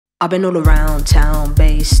I've been all around town,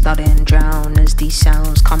 bass studying, drown as these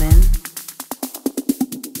sounds come in.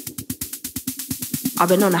 I've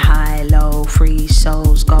been on a high, low, free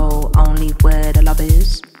souls go only where the love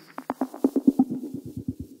is.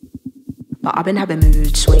 But I've been having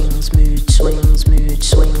mood swings, mood swings, mood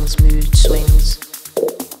swings, mood swings.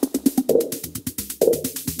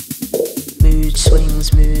 Mood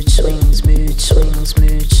swings, mood swings, mood swings,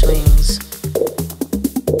 mood swings.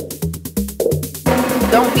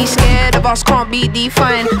 Don't be scared of us, can't be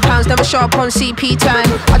defined. Pounds never show up on CP time.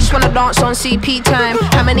 I just wanna dance on CP time.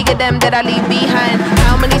 How many of them did I leave behind?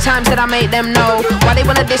 How many times did I make them know why they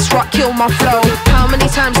wanna disrupt, kill my flow? How many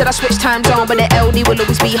times did I switch time zone, but the LD will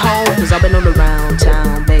always be home? Cause I've been all around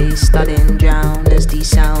town, bass studying, drown as these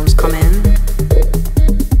sounds come in.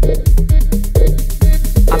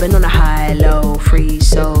 I've been on a high, low, free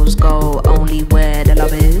souls go only where the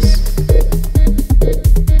love is.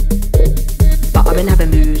 I've been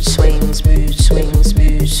having mood swings, mood swings,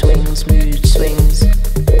 mood swings, mood swings.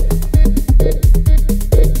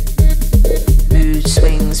 Mood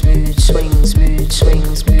swings, mood swings, mood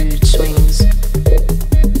swings, mood swings.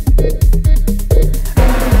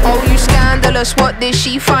 Oh, you scandalous, what did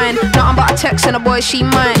she find? Nothing but a text and a boy she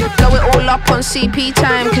mine. Blow it all up on CP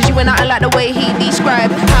time, cause you ain't nothing like the way he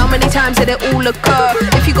described. How many times did it all occur?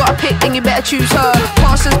 If you got a pick, then you better choose her.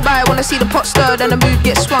 Passers by wanna see the pot stirred and the mood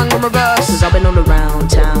gets swung on reverse. Cause I've been all around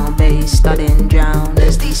town.